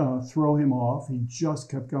throw him off. He just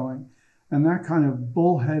kept going. And that kind of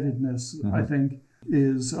bullheadedness, I think,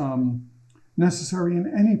 is necessary in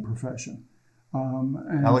any profession.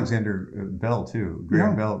 And Alexander Bell too.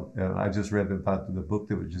 Graham Bell. I just read about the book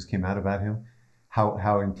that just came out about him.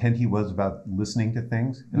 How intent he was about listening to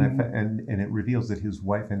things, and it reveals that his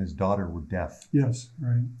wife and his daughter were deaf. Yes,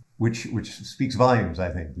 right. Which speaks volumes, I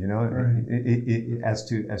think. Right. As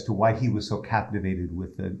to why he was so captivated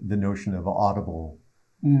with the notion of audible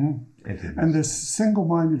entities. And this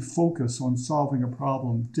single-minded focus on solving a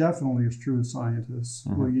problem definitely is true of scientists.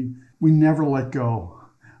 We never let go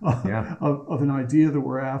of an idea that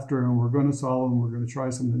we're after, and we're going to solve, and we're going to try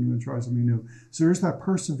something new and try something new. So there's that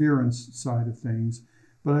perseverance side of things.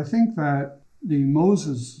 But I think that the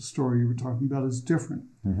Moses story you were talking about is different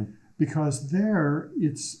because there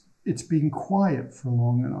it's being quiet for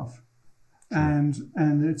long enough. And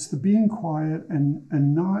it's the being quiet and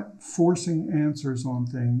not forcing answers on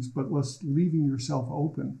things, but just leaving yourself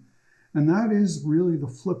open. And that is really the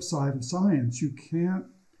flip side of science. You can't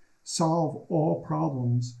solve all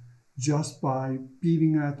problems just by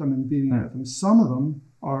beating at them and beating at them. Some of them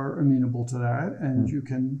are amenable to that, and you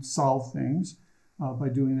can solve things by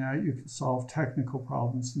doing that. You can solve technical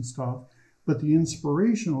problems and stuff. But the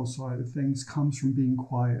inspirational side of things comes from being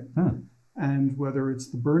quiet. And whether it's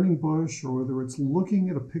the burning bush or whether it's looking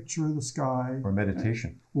at a picture of the sky. Or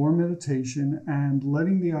meditation. And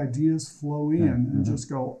letting the ideas flow in and just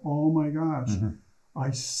go, oh my gosh,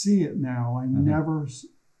 I see it now. I never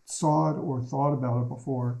saw it or thought about it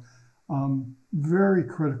before. Very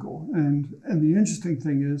critical. And the interesting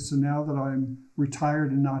thing is, so now that I'm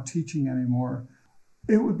retired and not teaching anymore,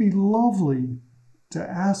 it would be lovely to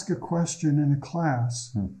ask a question in a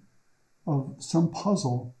class of some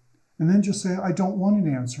puzzle and then just say, I don't want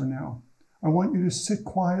an answer now. I want you to sit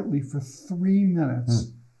quietly for 3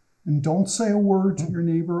 minutes and don't say a word to your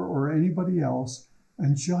neighbor or anybody else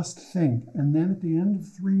and just think. And then at the end of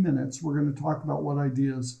 3 minutes, we're going to talk about what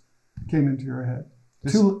ideas came into your head.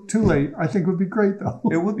 Too late. I think it would be great, though.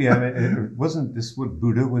 It would be. I mean, wasn't this what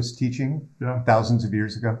Buddha was teaching thousands of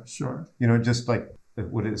years ago? Sure. Just like,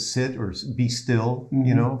 would it sit or be still,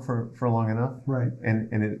 for long enough? Right.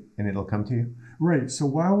 And it'll come to you? Right. So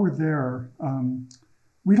while we're there,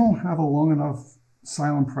 we don't have a long enough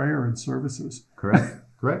silent prayer in services.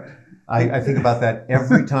 Correct. I think about that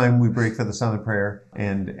every time we break for the silent prayer,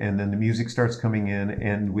 and then the music starts coming in,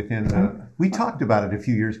 and within we talked about it a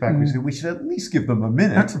few years back. We said we should at least give them a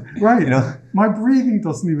minute. Right. My breathing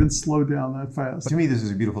doesn't even slow down that fast. To me, this is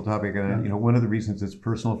a beautiful topic, and one of the reasons it's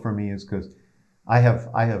personal for me is because I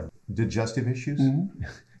have digestive issues.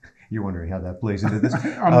 You're wondering how that plays into this.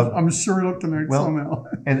 I'm sure it'll connect somehow.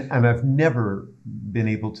 and I've never been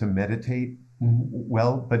able to meditate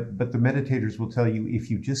well, but the meditators will tell you if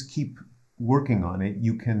you just keep working on it,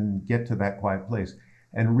 you can get to that quiet place.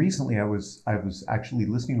 And recently I was actually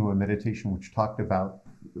listening to a meditation which talked about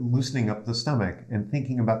loosening up the stomach and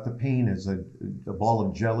thinking about the pain as a ball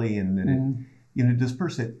of jelly and then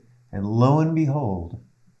disperse it. And lo and behold,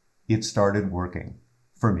 it started working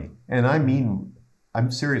for me. And I mean, I'm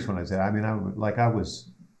serious when I say, I mean, I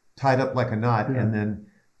was tied up like a knot, and then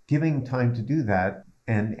giving time to do that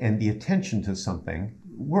and the attention to something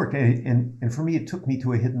worked. And for me, it took me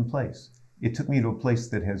to a hidden place. It took me to a place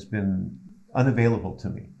that has been unavailable to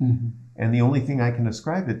me. And the only thing I can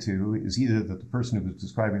ascribe it to is either that the person who was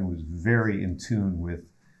describing was very in tune with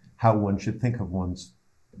how one should think of one's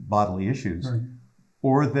bodily issues,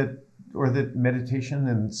 or that meditation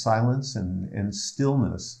and silence and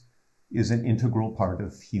stillness is an integral part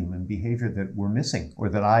of human behavior that we're missing, or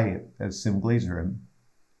that I, as Sim Glaser, am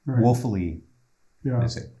woefully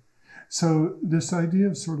missing. So this idea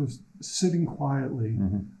of sort of sitting quietly,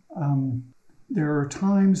 there are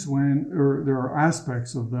times when, or there are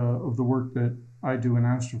aspects of the work that I do in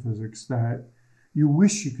astrophysics that you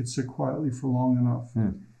wish you could sit quietly for long enough.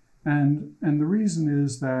 And the reason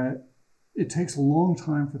is that it takes a long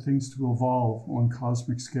time for things to evolve on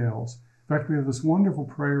cosmic scales. In fact, we have this wonderful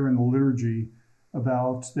prayer in the liturgy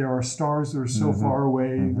about there are stars that are so far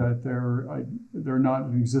away that they're not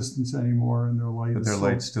in existence anymore, and their light but their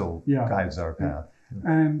light still guides our path.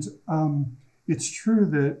 And it's true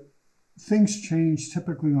that things change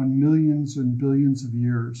typically on millions and billions of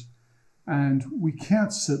years, and we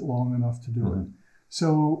can't sit long enough to do it.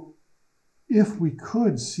 So if we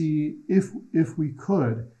could see, if we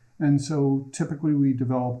could, and so typically we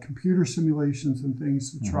develop computer simulations and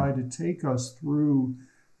things to try to take us through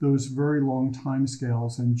those very long time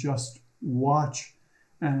scales and just watch,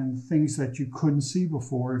 and things that you couldn't see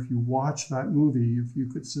before. If you watch that movie, if you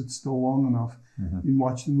could sit still long enough and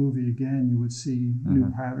watch the movie again, you would see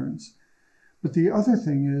new patterns. But the other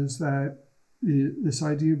thing is that this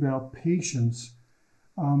idea about patience,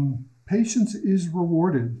 patience is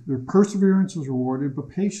rewarded. Their perseverance is rewarded, but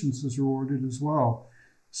patience is rewarded as well.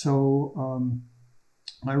 So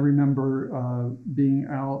I remember being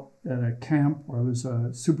out at a camp where I was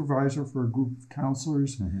a supervisor for a group of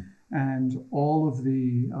counselors, and all of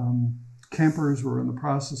the campers were in the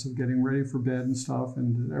process of getting ready for bed and stuff,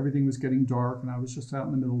 and everything was getting dark, and I was just out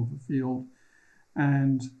in the middle of a field,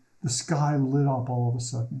 and the sky lit up all of a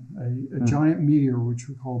sudden. A giant meteor, which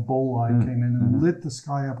we call bolide, came in and lit the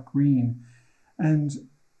sky up green. And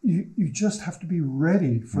you just have to be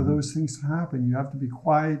ready for those things to happen. You have to be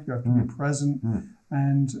quiet, you have to be present,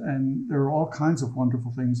 and there are all kinds of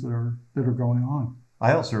wonderful things that are going on.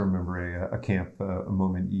 I also remember a camp, a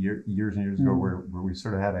moment years and years ago where we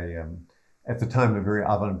sort of had at the time, a very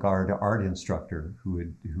avant-garde art instructor who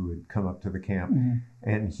had come up to the camp,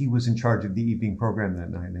 and he was in charge of the evening program that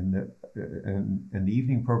night. And the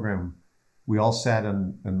evening program, we all sat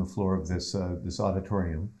on the floor of this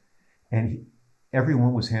auditorium, and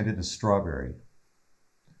everyone was handed a strawberry,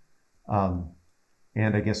 and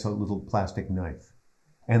I guess a little plastic knife,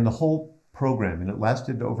 and the whole program, and it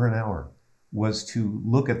lasted over an hour, was to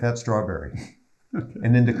look at that strawberry.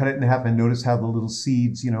 And then to cut it in half and notice how the little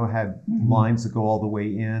seeds, had lines that go all the way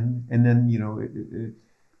in, and then,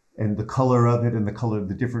 and the color of it, and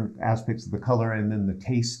the different aspects of the color, and then the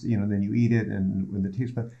taste, then you eat it, and when the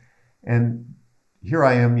taste, and here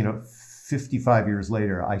I am, 55 years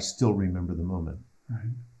later, I still remember the moment.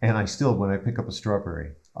 And I still, when I pick up a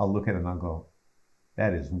strawberry, I'll look at it and I'll go,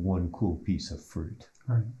 that is one cool piece of fruit.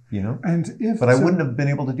 But I wouldn't have been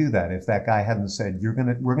able to do that if that guy hadn't said,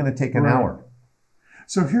 we're gonna take an hour.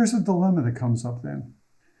 So here's a dilemma that comes up then.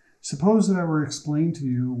 Suppose that I were explained to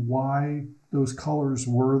you why those colors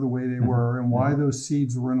were the way they were, and why those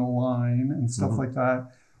seeds were in a line and stuff like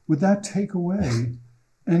that. Would that take away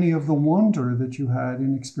any of the wonder that you had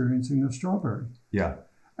in experiencing the strawberry? Yeah.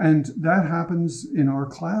 And that happens in our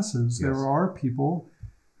classes. Yes. There are people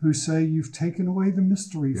who say, you've taken away the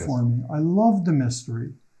mystery for me. I love the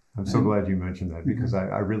mystery. I'm so glad you mentioned that, because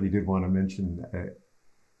I really did want to mention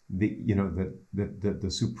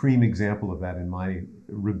the supreme example of that in my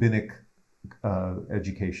rabbinic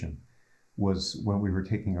education was when we were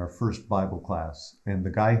taking our first Bible class, and the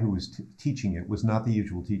guy who was teaching it was not the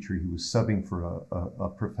usual teacher. He was subbing for a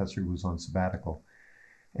professor who was on sabbatical,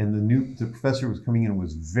 and the professor was coming in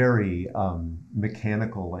was very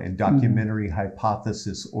mechanical and documentary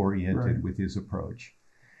hypothesis oriented with his approach,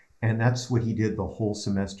 and that's what he did the whole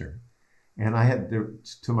semester. And I had there,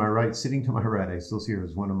 to my right, sitting to my right, I still see her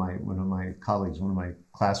as one of my colleagues, one of my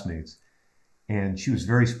classmates. And she was a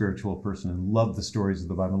very spiritual person and loved the stories of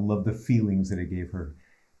the Bible and loved the feelings that it gave her.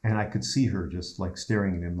 And I could see her just like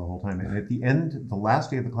staring at him the whole time. And at the end, the last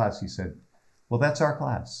day of the class, he said, well, that's our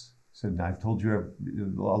class. He said, I've told you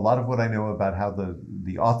a lot of what I know about how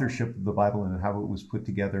the authorship of the Bible and how it was put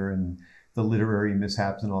together and the literary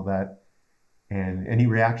mishaps and all that. And any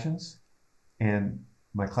reactions? And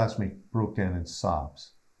my classmate broke down in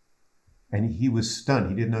sobs. And he was stunned.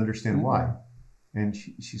 He didn't understand why. And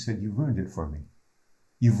she said, you ruined it for me.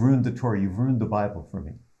 You've ruined the Torah. You've ruined the Bible for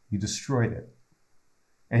me. You destroyed it.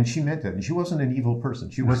 And she meant it. And she wasn't an evil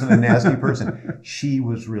person. She wasn't a nasty person. She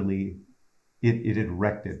was really, it had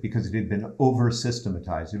wrecked it because it had been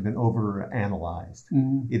over-systematized. It had been over-analyzed.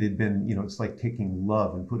 It had been, it's like taking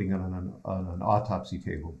love and putting it on an autopsy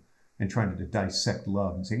table and trying to dissect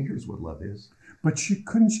love and saying, here's what love is. But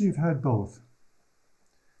couldn't she have had both?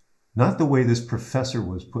 Not the way this professor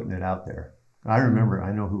was putting it out there. I remember,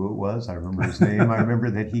 I know who it was. I remember his name. I remember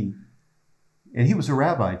that he was a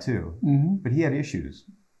rabbi too, but he had issues.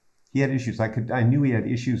 He had issues. I knew he had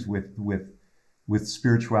issues with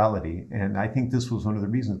spirituality. And I think this was one of the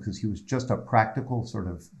reasons, because he was just a practical sort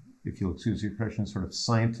of, if you'll excuse the expression, sort of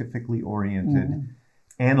scientifically oriented,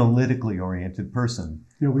 analytically oriented person.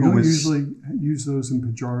 Yeah, we don't usually use those in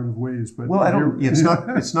pejorative ways, but well, it's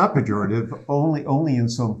not pejorative only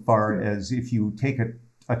insofar as if you take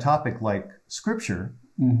a topic like Scripture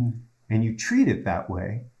and you treat it that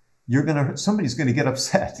way, somebody's gonna get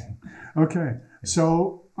upset. Okay,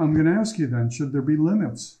 so I'm going to ask you then: should there be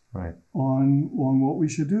limits on what we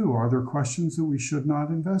should do? Are there questions that we should not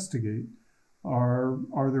investigate?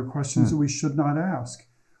 Are there questions that we should not ask?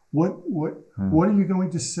 What are you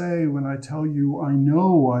going to say when I tell you I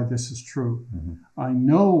know why this is true? I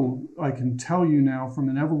know I can tell you now from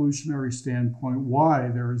an evolutionary standpoint why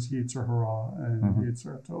there is Yetzer Hara and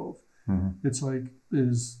Yetzer Tov. It's like,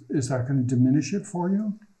 is that going to diminish it for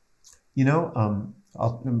you?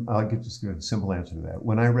 I'll just give a simple answer to that.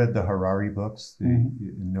 When I read the Harari books,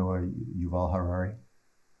 Noah Yuval Harari,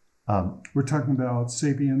 we're talking about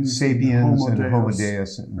Sapiens and Homo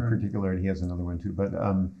Deus in particular, and he has another one too. But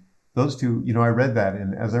those two, I read that,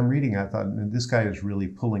 and as I'm reading, I thought, this guy is really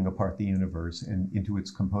pulling apart the universe and into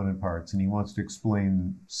its component parts, and he wants to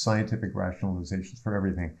explain scientific rationalizations for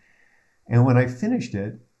everything. And when I finished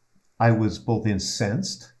it, I was both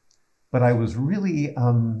incensed, but I was really,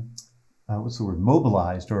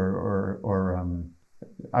 mobilized, or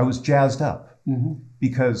I was jazzed up,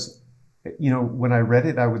 because, when I read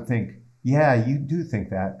it, I would think, yeah, you do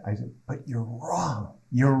think that. I said, but you're wrong.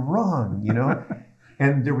 You're wrong,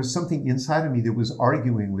 And there was something inside of me that was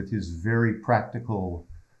arguing with his very practical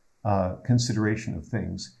consideration of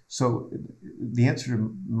things. So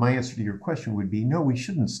my answer to your question would be, no, we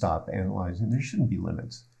shouldn't stop analyzing. There shouldn't be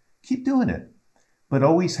limits. Keep doing it, but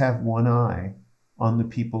always have one eye on the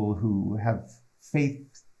people who have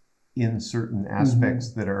faith in certain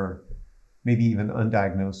aspects that are maybe even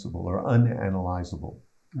undiagnosable or unanalyzable.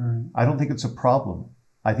 I don't think it's a problem.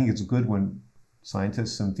 I think it's good when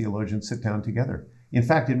scientists and theologians sit down together. In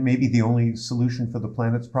fact, it may be the only solution for the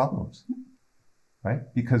planet's problems, right?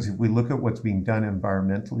 Because if we look at what's being done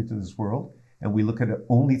environmentally to this world, and we look at it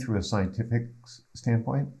only through a scientific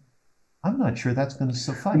standpoint, I'm not sure that's going to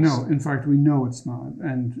suffice. No, in fact, we know it's not.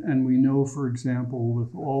 And we know, for example,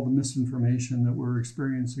 with all the misinformation that we're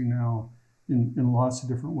experiencing now in lots of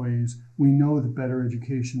different ways, we know that better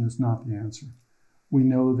education is not the answer. We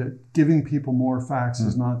know that giving people more facts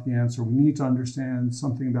is not the answer. We need to understand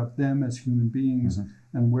something about them as human beings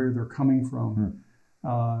and where they're coming from.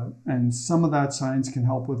 And some of that science can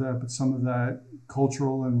help with that, but some of that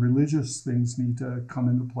cultural and religious things need to come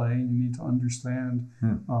into play, and you need to understand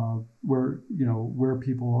where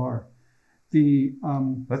people are.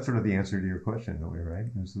 That's sort of the answer to your question, in a way, right?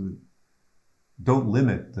 Don't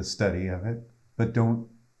limit the study of it, but don't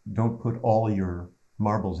put all your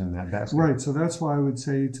marbles in that basket. Right. So that's why I would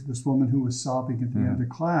say to this woman who was sobbing at the end of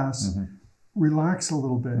class, relax a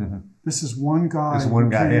little bit. This is one guy.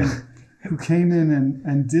 Who came in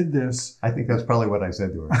and did this. I think that's probably what I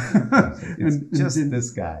said to her. It's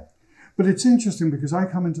this guy. But it's interesting because I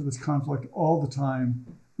come into this conflict all the time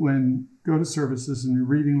when go to services and you're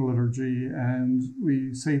reading liturgy and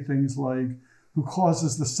we say things like, who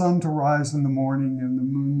causes the sun to rise in the morning and the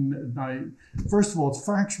moon at night. First of all, it's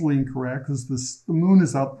factually incorrect because the moon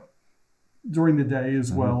is up during the day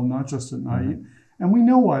as well, not just at night. And we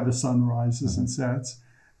know why the sun rises and sets.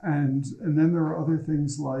 And then there are other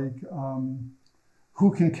things like,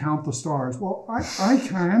 who can count the stars? Well, I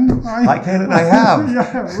can. I can and I have.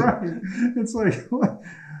 Yeah, right. It's like,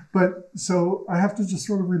 But so I have to just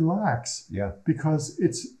sort of relax. Yeah. Because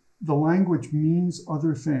the language means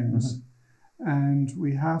other things. And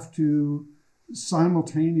we have to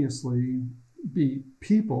simultaneously be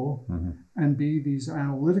people and be these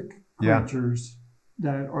analytic creatures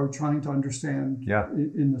that are trying to understand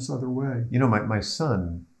in this other way. You know, my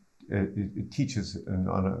son teaches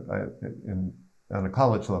on a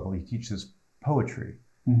college level. He teaches poetry,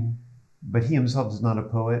 but he himself is not a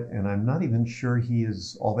poet, and I'm not even sure he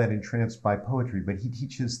is all that entranced by poetry. But he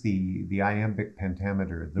teaches the iambic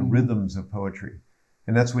pentameter, the rhythms of poetry,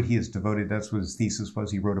 and that's what he is devoted. That's what his thesis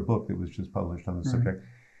was. He wrote a book that was just published on the subject.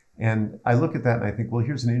 And I look at that and I think, well,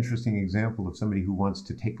 here's an interesting example of somebody who wants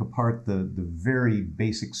to take apart the very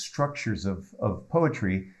basic structures of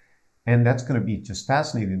poetry. And that's going to be just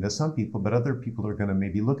fascinating to some people, but other people are going to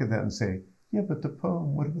maybe look at that and say, yeah, but the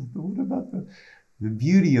poem, what about the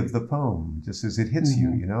beauty of the poem, just as it hits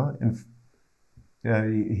you, you know? And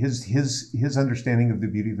his understanding of the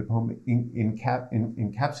beauty of the poem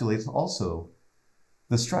encapsulates also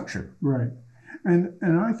the structure. Right.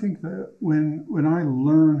 And I think that when I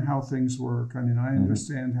learn how things work, I mean, I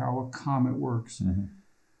understand how a comet works,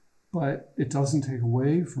 but it doesn't take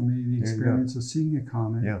away from me the experience of seeing a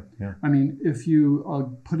comet. Yeah. I mean, if you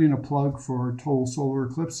put in a plug for total solar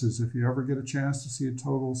eclipses, if you ever get a chance to see a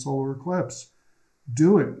total solar eclipse,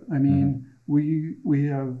 do it. I mean, we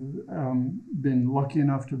have been lucky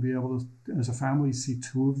enough to be able to, as a family, see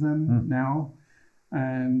 2 of them now.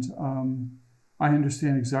 And I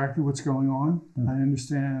understand exactly what's going on. I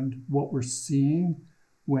understand what we're seeing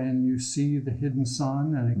when you see the hidden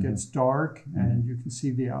sun and it gets dark and you can see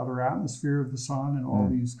the outer atmosphere of the sun and all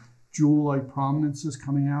these jewel-like prominences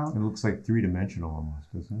coming out. It looks like 3-dimensional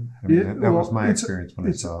almost, doesn't it? I mean, that was my experience when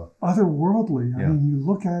I saw it. It's otherworldly. I mean, you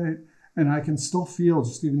look at it and I can still feel,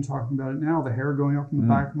 just even talking about it now, the hair going up in the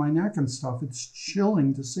back of my neck and stuff. It's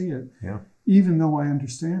chilling to see it. Yeah. Even though I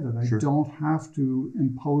understand it, I don't have to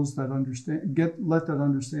impose that let that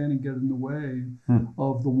understanding get in the way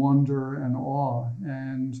of the wonder and awe.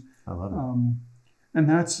 And I love it. And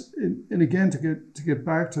that's, and again, to get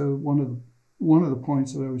back to one of the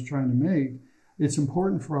points that I was trying to make, it's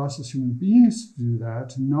important for us as human beings to do that,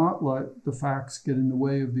 to not let the facts get in the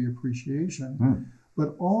way of the appreciation,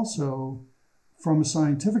 but also from a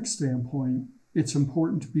scientific standpoint, it's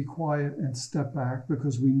important to be quiet and step back,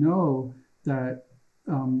 because we know that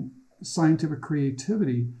scientific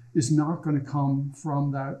creativity is not going to come from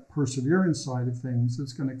that perseverance side of things.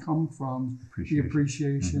 It's going to come from the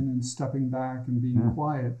appreciation and stepping back and being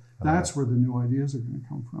quiet. That's where the new ideas are going to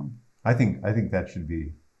come from. I think that should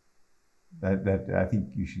be that. I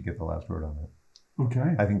think you should get the last word on that.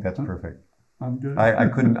 Okay. I think that's perfect. I'm good. I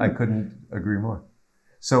couldn't agree more.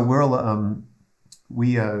 So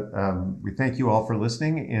we thank you all for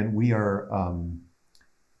listening, and we are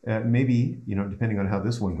maybe, depending on how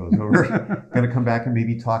this one goes over, going to come back and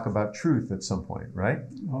maybe talk about truth at some point, right?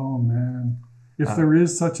 Oh man, if there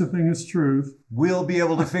is such a thing as truth, we'll be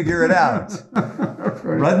able to figure it out.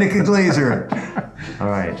 Rudnick and Glaser. All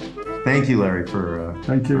right. Thank you, Larry, for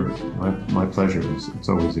thank you. My pleasure. It's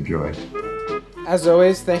always a joy. As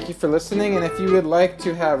always, thank you for listening, and if you would like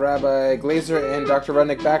to have Rabbi Glaser and Dr.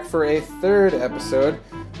 Rudnick back for a 3rd episode,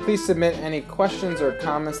 please submit any questions or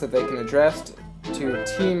comments that they can address to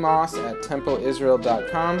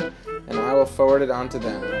tmoss@templeisrael.com, and I will forward it on to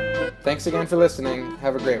them. Thanks again for listening.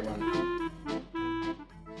 Have a great one.